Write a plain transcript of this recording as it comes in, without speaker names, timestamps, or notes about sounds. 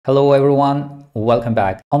Hello everyone, welcome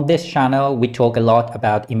back. On this channel, we talk a lot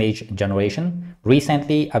about image generation.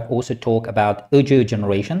 Recently, I've also talked about audio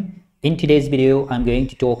generation. In today's video, I'm going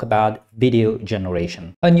to talk about video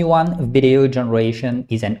generation. HunyuanVideo generation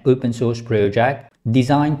is an open source project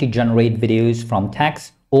designed to generate videos from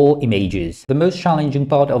text or images. The most challenging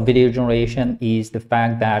part of video generation is the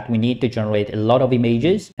fact that we need to generate a lot of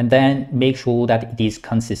images and then make sure that it is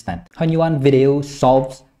consistent. HunyuanVideo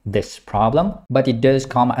solves this problem, but it does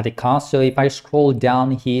come at a cost. So if I scroll down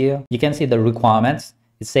here, you can see the requirements.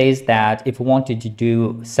 It says that if we wanted to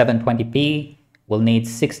do 720p, we'll need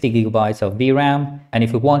 60 gigabytes of VRAM, and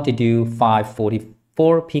if we want to do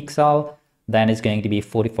 544 pixel, then it's going to be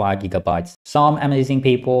 45 gigabytes. Some amazing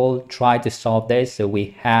people try to solve this. So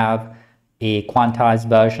we have a quantized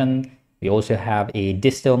version, we also have a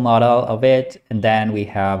digital model of it, and then we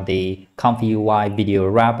have the ComfyUI video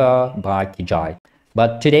wrapper by Kijai.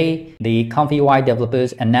 But today, the ComfyUI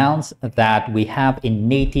developers announced that we have a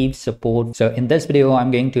native support. So in this video,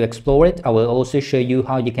 I'm going to explore it. I will also show you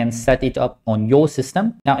how you can set it up on your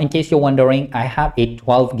system. Now, in case you're wondering, I have a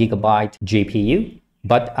 12 gigabyte GPU,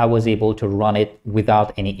 but I was able to run it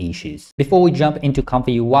without any issues. Before we jump into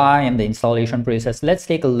ComfyUI and the installation process, let's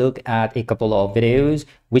take a look at a couple of videos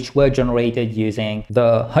which were generated using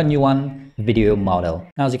the HunyuanVideo model.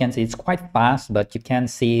 Now, as you can see, it's quite fast, but you can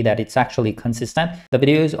see that it's actually consistent. The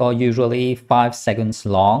videos are usually 5 seconds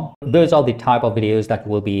long. Those are the type of videos that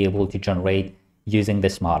we'll be able to generate using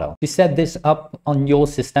this model. To set this up on your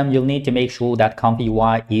system, you'll need to make sure that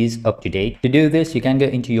ComfyUI is up to date. To do this, you can go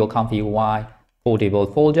into your ComfyUI portable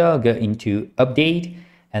folder, go into update,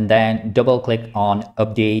 and then double click on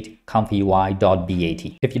update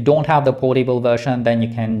ComfyUI.bat. If you don't have the portable version, then you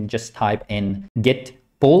can just type in git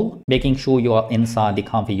pull, making sure you are inside the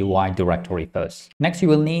ComfyUI directory first. Next, you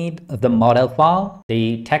will need the model file,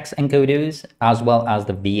 the text encoders, as well as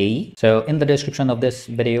the VAE. So in the description of this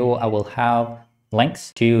video, I will have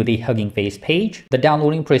links to the Hugging Face page. The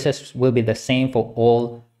downloading process will be the same for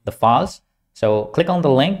all the files. So click on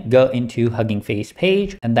the link, go into Hugging Face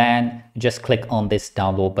page, and then just click on this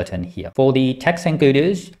download button here. For the text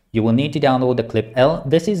encoders, you will need to download the clip L.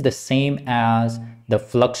 This is the same as the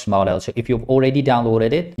Flux model. So if you've already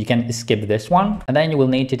downloaded it, you can skip this one. And then you will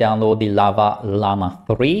need to download the Lava Llama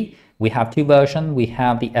 3. We have two versions. We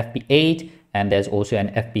have the FP8 and there's also an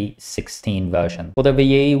FP16 version. For the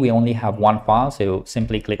VAE, we only have one file. So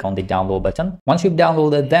simply click on the download button. Once you've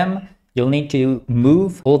downloaded them, you'll need to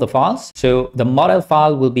move all the files. So the model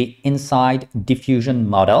file will be inside Diffusion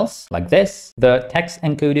models like this. The text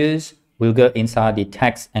encoders will go inside the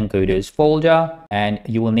text encoders folder, and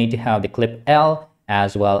you will need to have the clip L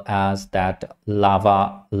as well as that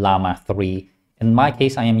Lava Llama 3. In my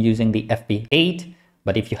case, I am using the FP8,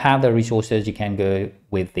 but if you have the resources, you can go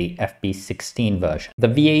with the FP16 version. The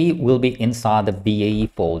VAE will be inside the VAE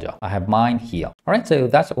folder. I have mine here. All right, so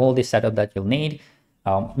that's all the setup that you'll need.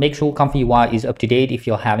 Make sure ComfyUI is up to date. If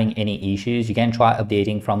you're having any issues, you can try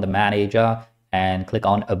updating from the manager and click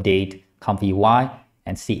on update ComfyUI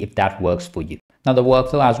and see if that works for you. Now the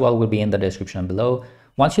workflow as well will be in the description below.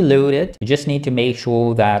 Once you load it, you just need to make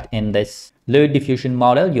sure that in this load diffusion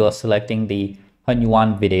model, you are selecting the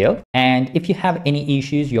HunyuanVideo. And if you have any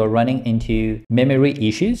issues, you're running into memory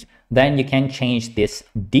issues, then you can change this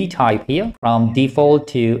D type here from default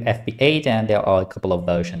to FP8, and there are a couple of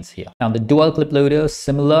versions here. Now the dual clip loader,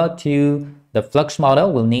 similar to the Flux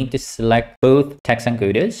model, will need to select both text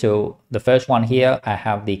encoders. So the first one here, I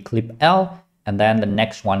have the clip L, and then the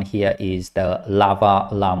next one here is the Lava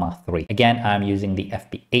Llama 3. Again, I'm using the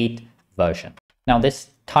FP8 version. Now this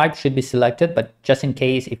type should be selected, but just in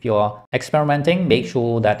case if you're experimenting, make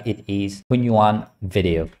sure that it is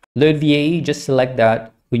HunyuanVideo. Load VAE, just select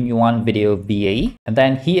that HunyuanVideo VAE, and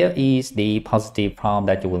then here is the positive prompt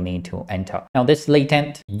that you will need to enter. Now this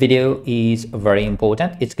latent video is very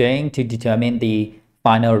important. It's going to determine the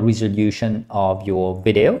final resolution of your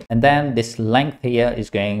video, and then this length here is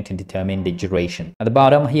going to determine the duration. At the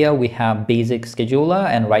bottom here we have basic scheduler,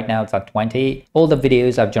 and right now it's at 20. All the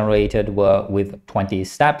videos I've generated were with 20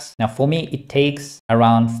 steps. Now for me, it takes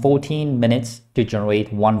around 14 minutes to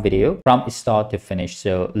generate one video from start to finish.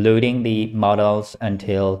 So loading the models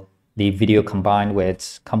until the video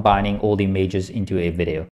combining all the images into a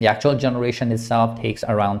video. The actual generation itself takes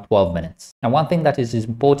around 12 minutes. Now, one thing that is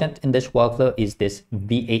important in this workflow is this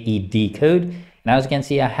VAE decode. And as you can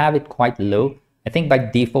see, I have it quite low. I think by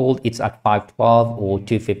default, it's at 512 or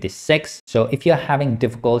 256. So if you're having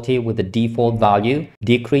difficulty with the default value,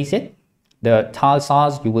 decrease it. The tile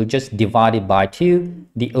size, you will just divide it by 2.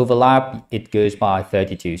 The overlap, it goes by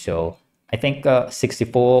 32. So I think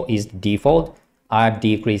 64 is the default. I've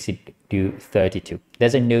decreased it to 32.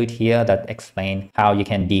 There's a note here that explains how you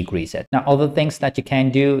can decrease it. Now, other things that you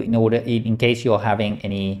can do in case you're having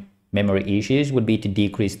any memory issues would be to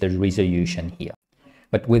decrease the resolution here.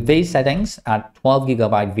 But with these settings at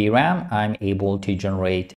 12GB VRAM, I'm able to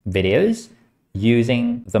generate videos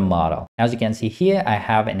using the model. As you can see here, I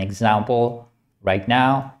have an example right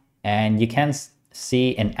now, and you can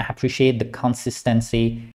see and appreciate the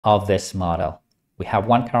consistency of this model. We have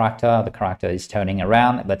one character, the character is turning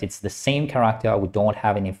around, but it's the same character. We don't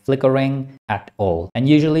have any flickering at all. And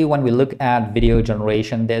usually when we look at video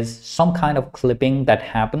generation, there's some kind of clipping that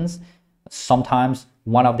happens. Sometimes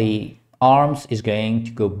one of the arms is going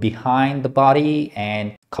to go behind the body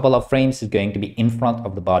and a couple of frames is going to be in front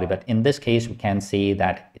of the body. But in this case, we can see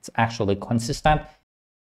that it's actually consistent.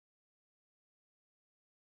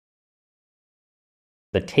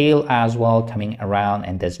 The tail as well coming around,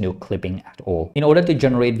 and there's no clipping at all. In order to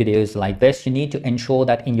generate videos like this, you need to ensure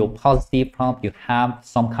that in your positive prompt, you have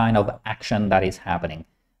some kind of action that is happening.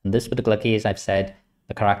 In this particular case, I've said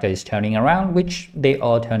the character is turning around, which they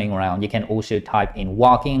are turning around. You can also type in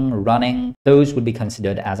walking, running. Those would be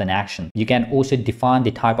considered as an action. You can also define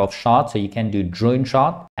the type of shot, so you can do drone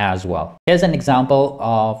shot as well. Here's an example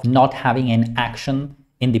of not having an action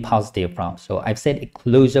in the positive prompt. So I've said a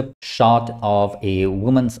close-up shot of a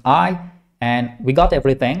woman's eye, and we got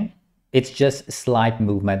everything. It's just a slight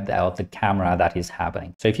movement of the camera that is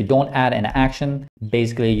happening. So if you don't add an action,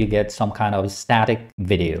 basically you get some kind of static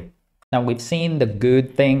video. Now we've seen the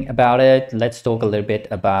good thing about it. Let's talk a little bit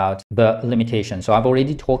about the limitation. So I've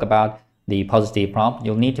already talked about the positive prompt.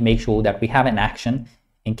 You'll need to make sure that we have an action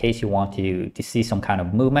in case you want to see some kind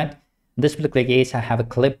of movement. In this particular case, I have a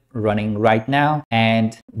clip running right now,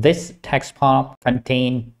 and this text prompt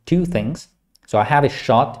contains two things. So I have a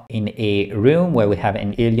shot in a room where we have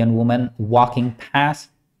an alien woman walking past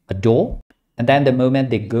a door, and then the moment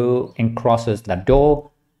they go and crosses that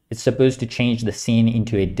door, it's supposed to change the scene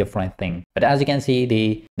into a different thing. But as you can see,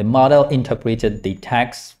 the model interpreted the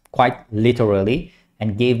text quite literally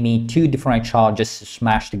and gave me two different shots just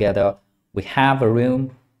smashed together. We have a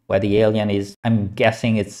room where the alien is, I'm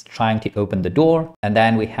guessing it's trying to open the door. And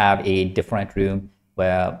then we have a different room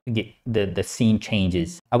where the scene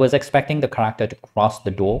changes. I was expecting the character to cross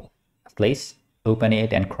the door, at least open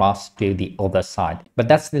it and cross to the other side. But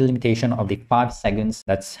that's the limitation of the 5 seconds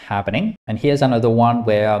that's happening. And here's another one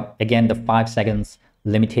where, again, the 5 seconds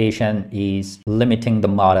limitation is limiting the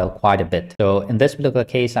model quite a bit. So in this particular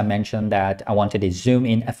case, I mentioned that I wanted a zoom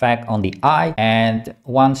in effect on the eye, and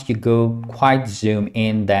once you go quite zoom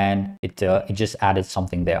in, then it just added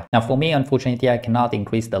something there. Now for me, unfortunately, I cannot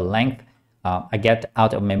increase the length. I get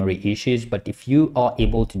out of memory issues, but if you are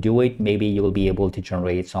able to do it, maybe you will be able to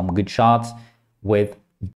generate some good shots with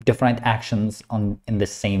different actions in the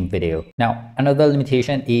same video. Now, another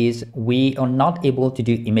limitation is we are not able to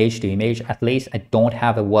do image to image. At least I don't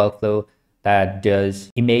have a workflow that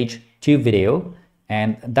does image to video.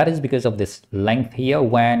 And that is because of this length here.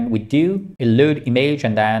 When we do a load image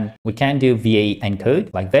and then we can do VAE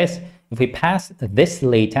encode like this, if we pass this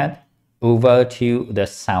latent over to the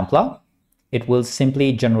sampler, it will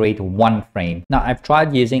simply generate one frame. Now I've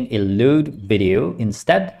tried using a load video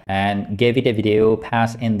instead and gave it a video,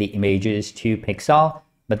 pass in the images to pixel,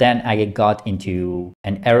 but then I got into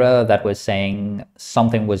an error that was saying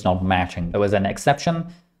something was not matching. There was an exception.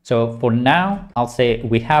 So for now, I'll say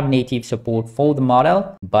we have native support for the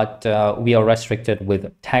model, but we are restricted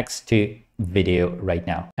with text to video right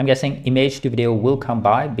now. I'm guessing image to video will come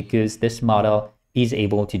by because this model is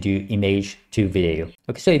able to do image to video.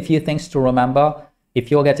 Okay, so a few things to remember.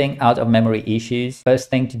 If you're getting out of memory issues, first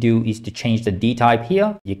thing to do is to change the D type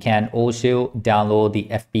here. You can also download the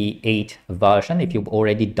FP8 version. If you've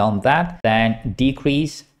already done that, then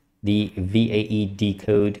decrease the VAE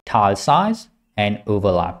decode tile size and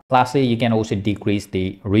overlap. Lastly, you can also decrease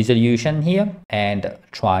the resolution here and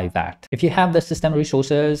try that. If you have the system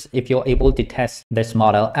resources, if you're able to test this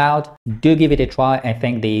model out, do give it a try. I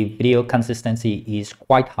think the video consistency is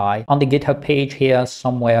quite high. On the GitHub page here,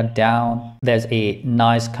 somewhere down, there's a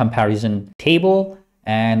nice comparison table,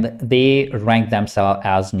 and they rank themselves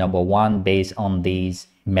as #1 based on these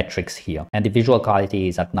metrics here. And the visual quality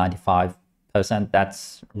is at 95%.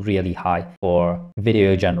 That's really high for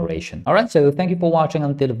video generation. All right, so thank you for watching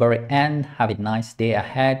until the very end. Have a nice day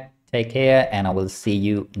ahead. Take care, and I will see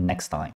you next time.